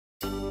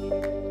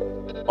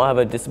I have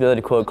a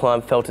disability called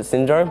Klinefelter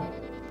syndrome.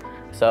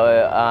 So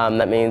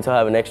that means I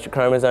have an extra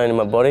chromosome in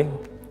my body.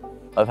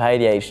 I have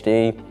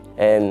ADHD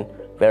and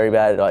very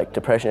bad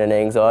depression and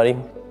anxiety.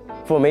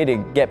 For me to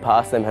get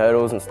past them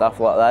hurdles and stuff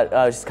like that,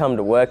 I just come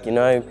to work, you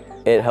know.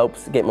 It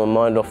helps get my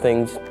mind off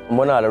things.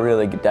 When I had a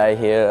really good day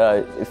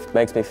here, it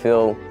makes me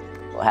feel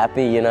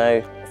happy, you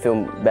know,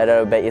 feel better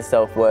about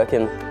yourself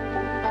working.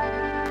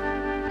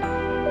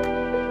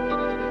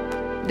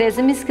 There's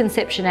a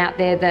misconception out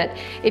there that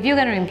if you're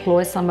going to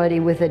employ somebody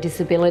with a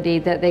disability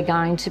that they're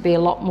going to be a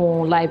lot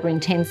more labour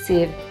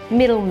intensive.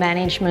 Middle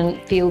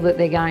management feel that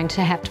they're going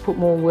to have to put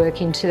more work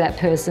into that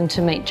person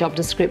to meet job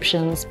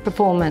descriptions,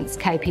 performance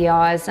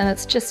KPIs, and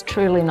it's just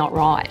truly not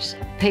right.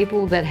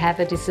 People that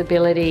have a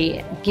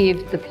disability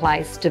give the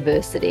place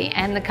diversity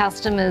and the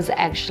customers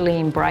actually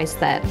embrace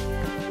that.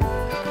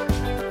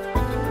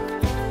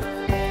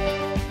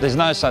 There's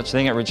no such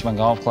thing at Richmond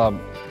Golf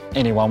Club.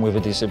 Anyone with a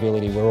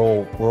disability, we're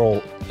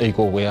all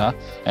equal, we are,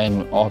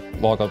 and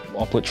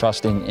I put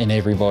trust in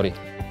everybody.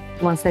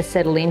 Once they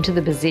settle into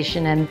the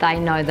position and they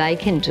know they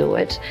can do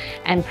it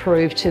and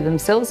prove to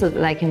themselves that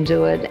they can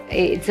do it,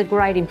 it's a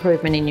great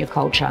improvement in your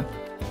culture.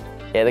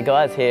 Yeah, the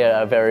guys here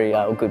are very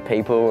good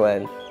people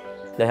and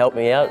they help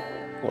me out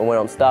when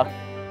I'm stuck.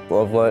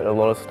 I've learnt a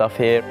lot of stuff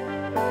here.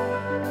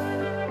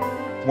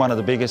 One of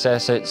the biggest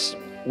assets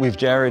with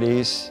Jared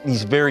is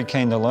he's very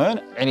keen to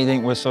learn.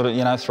 Anything we're sort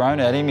of, thrown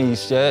at him,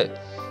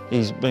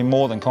 he's been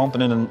more than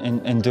competent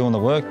in doing the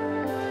work.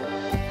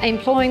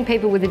 Employing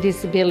people with a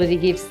disability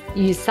gives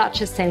you such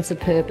a sense of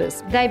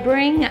purpose. They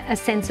bring a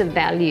sense of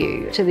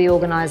value to the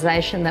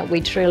organisation that we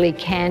truly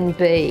can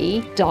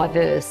be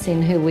diverse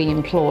in who we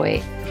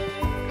employ.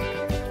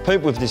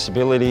 People with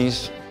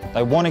disabilities,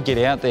 they want to get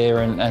out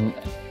there and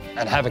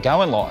have a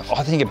go in life.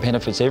 I think it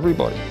benefits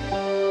everybody.